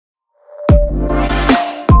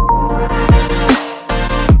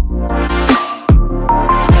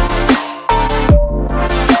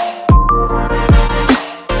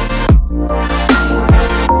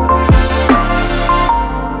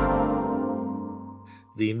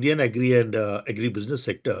The Indian Agri and Agri-business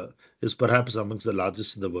sector is perhaps amongst the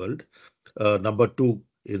largest in the world, number two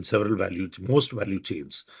in most value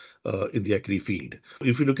chains in the agri field.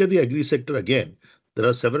 If you look at the agri sector again, there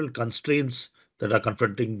are several constraints that are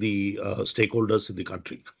confronting the stakeholders in the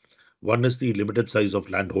country. One is the limited size of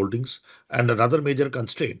land holdings, and another major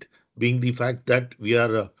constraint being the fact that we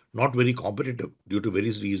are not very competitive due to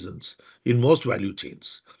various reasons in most value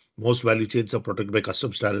chains. Most value chains are protected by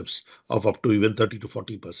customs tariffs of up to even 30 to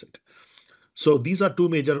 40%. So these are two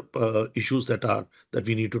major issues that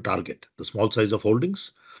we need to target: the small size of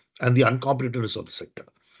holdings and the uncompetitiveness of the sector.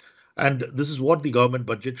 And this is what the government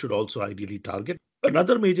budget should also ideally target.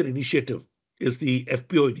 Another major initiative is the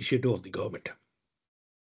FPO initiative of the government,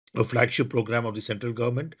 a flagship program of the central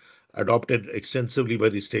government, adopted extensively by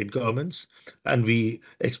the state governments, and we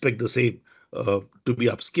expect the same to be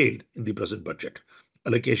upscaled in the present budget.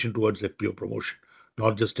 Allocation towards FPO promotion,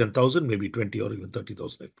 not just 10,000, maybe 20 or even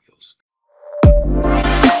 30,000 FPOs.